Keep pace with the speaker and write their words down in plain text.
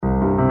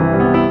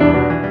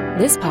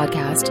This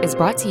podcast is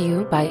brought to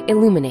you by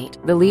Illuminate,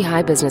 the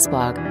Lehigh Business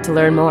Blog. To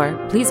learn more,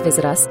 please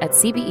visit us at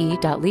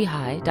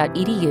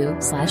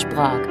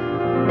cbe.lehigh.edu/blog.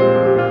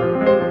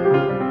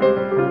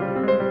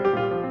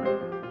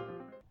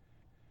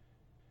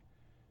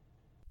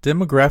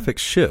 Demographic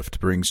Shift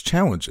Brings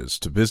Challenges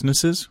to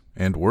Businesses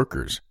and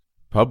Workers,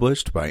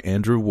 published by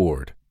Andrew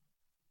Ward.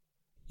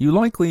 You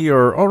likely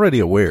are already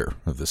aware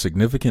of the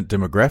significant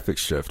demographic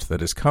shift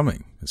that is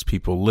coming as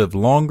people live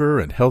longer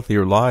and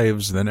healthier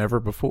lives than ever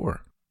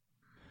before.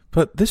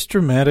 But this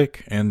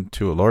dramatic and,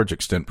 to a large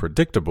extent,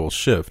 predictable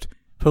shift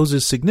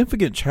poses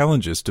significant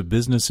challenges to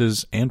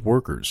businesses and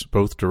workers,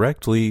 both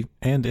directly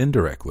and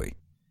indirectly.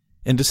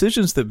 And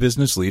decisions that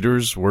business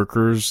leaders,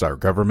 workers, our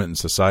government, and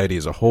society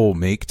as a whole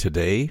make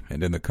today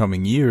and in the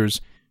coming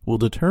years will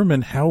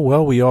determine how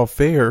well we all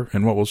fare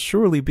in what will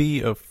surely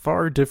be a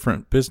far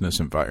different business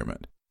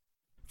environment.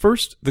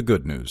 First, the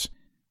good news.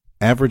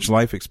 Average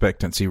life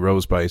expectancy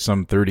rose by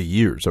some 30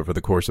 years over the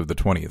course of the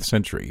 20th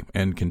century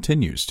and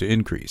continues to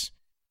increase.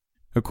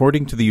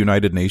 According to the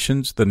United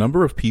Nations, the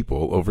number of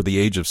people over the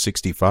age of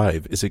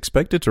 65 is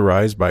expected to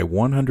rise by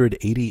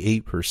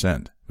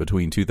 188%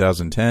 between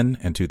 2010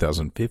 and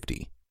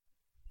 2050.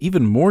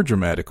 Even more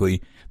dramatically,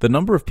 the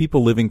number of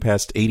people living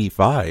past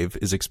 85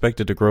 is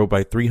expected to grow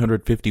by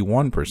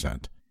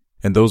 351%,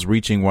 and those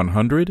reaching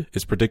 100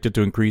 is predicted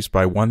to increase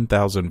by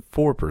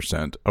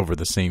 1,004% over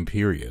the same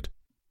period.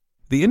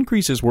 The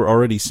increases we're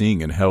already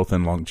seeing in health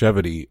and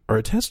longevity are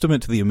a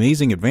testament to the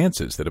amazing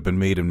advances that have been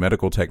made in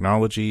medical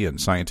technology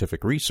and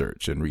scientific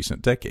research in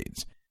recent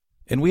decades.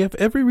 And we have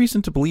every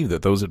reason to believe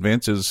that those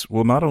advances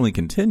will not only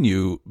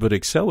continue, but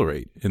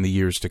accelerate in the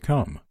years to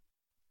come.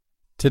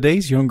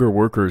 Today's younger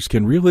workers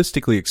can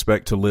realistically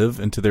expect to live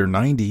into their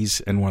 90s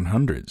and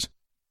 100s.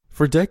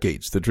 For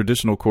decades, the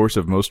traditional course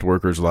of most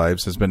workers'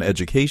 lives has been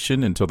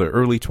education until their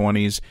early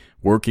 20s,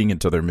 working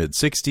until their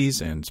mid-60s,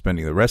 and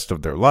spending the rest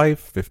of their life,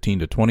 15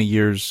 to 20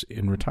 years,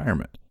 in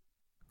retirement.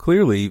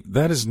 Clearly,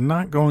 that is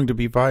not going to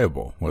be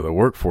viable with a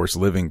workforce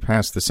living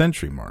past the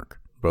century mark,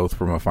 both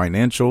from a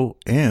financial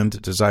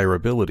and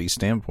desirability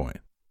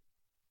standpoint.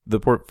 The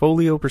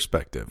portfolio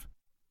perspective.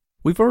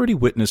 We've already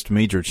witnessed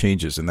major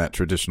changes in that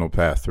traditional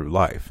path through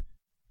life.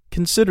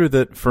 Consider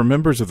that for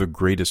members of the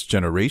greatest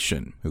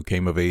generation who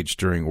came of age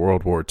during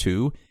World War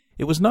II,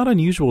 it was not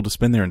unusual to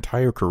spend their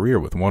entire career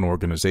with one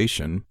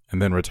organization and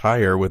then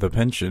retire with a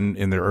pension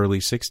in their early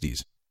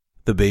 60s.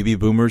 The baby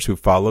boomers who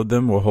followed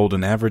them will hold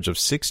an average of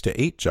 6 to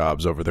 8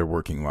 jobs over their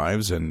working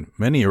lives, and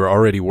many are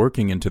already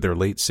working into their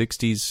late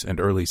 60s and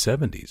early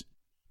 70s.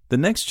 The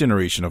next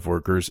generation of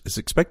workers is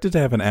expected to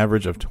have an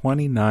average of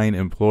 29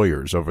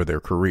 employers over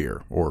their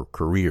career, or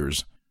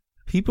careers.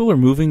 People are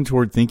moving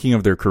toward thinking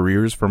of their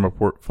careers from a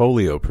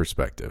portfolio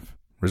perspective,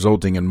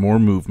 resulting in more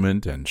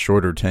movement and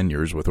shorter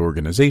tenures with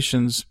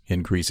organizations,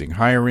 increasing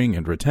hiring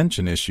and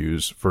retention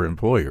issues for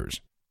employers.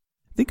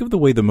 Think of the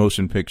way the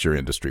motion picture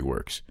industry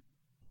works.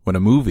 When a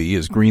movie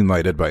is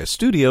greenlighted by a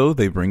studio,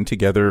 they bring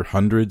together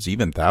hundreds,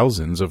 even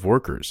thousands of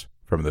workers,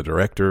 from the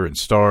director and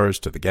stars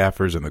to the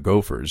gaffers and the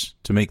gophers,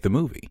 to make the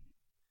movie.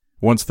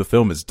 Once the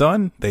film is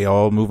done, they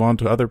all move on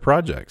to other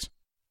projects.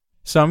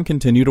 Some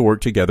continue to work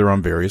together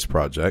on various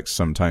projects,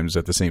 sometimes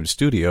at the same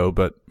studio,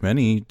 but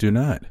many do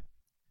not.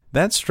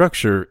 That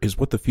structure is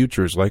what the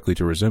future is likely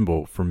to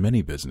resemble for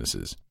many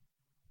businesses.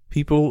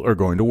 People are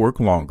going to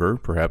work longer,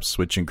 perhaps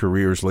switching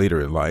careers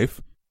later in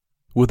life.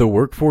 With a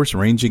workforce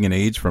ranging in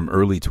age from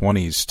early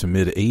 20s to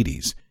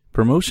mid-80s,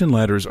 promotion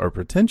ladders are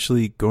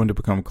potentially going to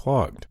become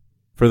clogged.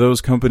 For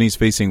those companies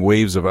facing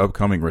waves of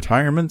upcoming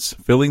retirements,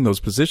 filling those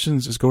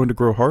positions is going to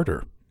grow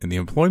harder, and the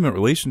employment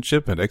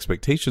relationship and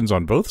expectations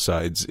on both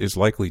sides is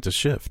likely to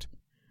shift.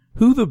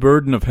 Who the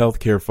burden of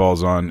healthcare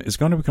falls on is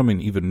going to become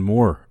an even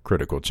more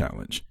critical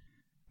challenge.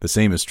 The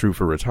same is true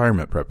for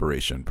retirement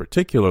preparation,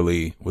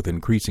 particularly with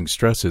increasing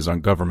stresses on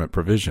government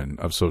provision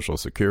of Social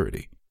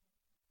Security.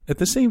 At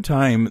the same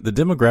time, the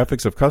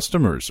demographics of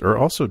customers are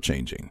also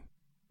changing.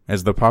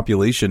 As the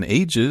population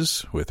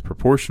ages, with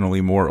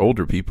proportionally more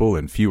older people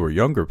and fewer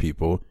younger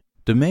people,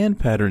 demand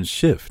patterns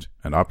shift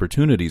and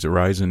opportunities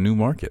arise in new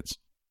markets.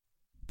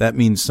 That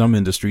means some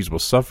industries will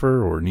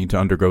suffer or need to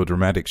undergo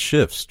dramatic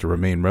shifts to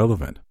remain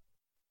relevant.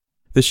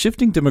 The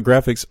shifting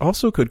demographics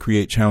also could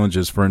create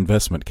challenges for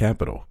investment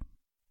capital.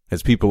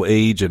 As people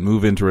age and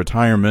move into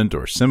retirement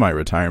or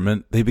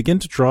semi-retirement, they begin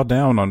to draw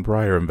down on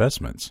prior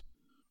investments.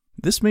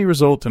 This may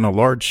result in a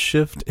large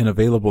shift in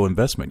available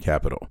investment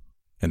capital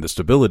and the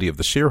stability of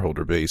the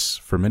shareholder base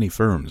for many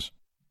firms.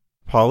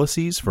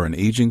 Policies for an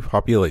aging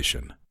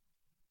population.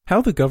 How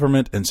the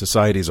government and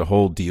society as a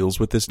whole deals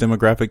with this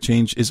demographic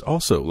change is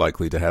also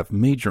likely to have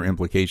major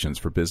implications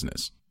for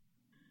business.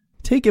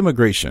 Take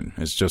immigration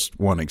as just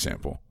one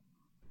example.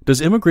 Does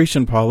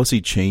immigration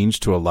policy change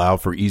to allow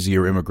for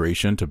easier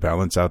immigration to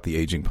balance out the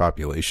aging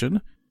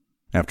population?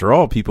 After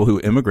all, people who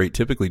immigrate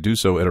typically do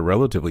so at a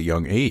relatively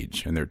young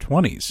age, in their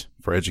 20s,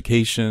 for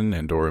education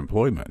and/or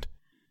employment.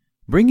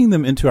 Bringing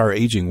them into our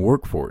aging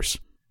workforce,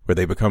 where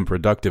they become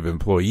productive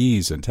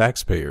employees and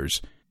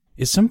taxpayers,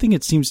 is something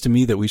it seems to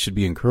me that we should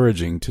be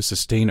encouraging to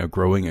sustain a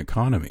growing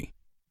economy.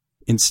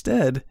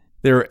 Instead,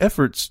 there are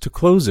efforts to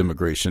close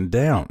immigration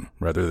down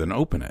rather than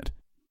open it.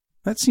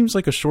 That seems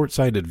like a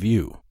short-sighted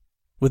view.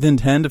 Within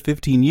 10 to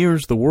 15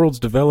 years, the world's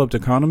developed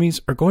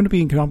economies are going to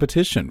be in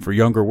competition for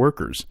younger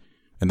workers,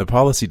 and the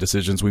policy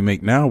decisions we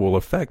make now will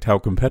affect how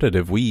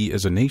competitive we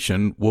as a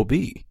nation will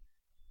be.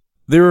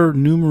 There are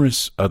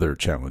numerous other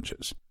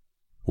challenges.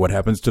 What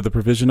happens to the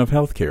provision of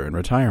healthcare and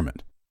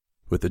retirement?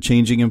 With the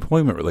changing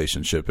employment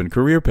relationship and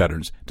career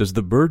patterns, does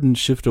the burden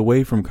shift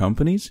away from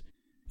companies?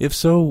 If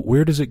so,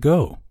 where does it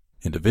go?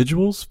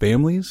 Individuals,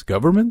 families,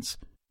 governments?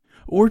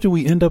 Or do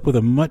we end up with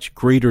a much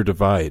greater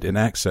divide in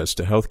access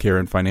to healthcare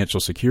and financial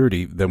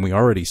security than we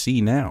already see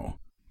now?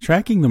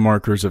 Tracking the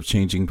markers of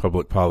changing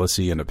public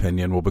policy and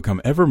opinion will become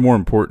ever more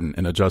important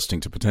in adjusting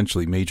to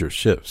potentially major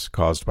shifts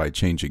caused by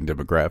changing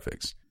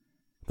demographics.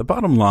 The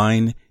bottom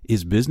line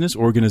is business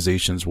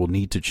organizations will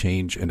need to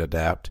change and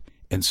adapt,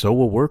 and so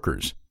will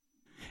workers.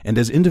 And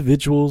as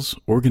individuals,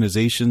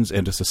 organizations,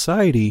 and a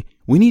society,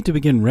 we need to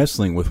begin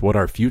wrestling with what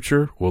our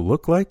future will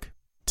look like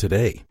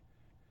today.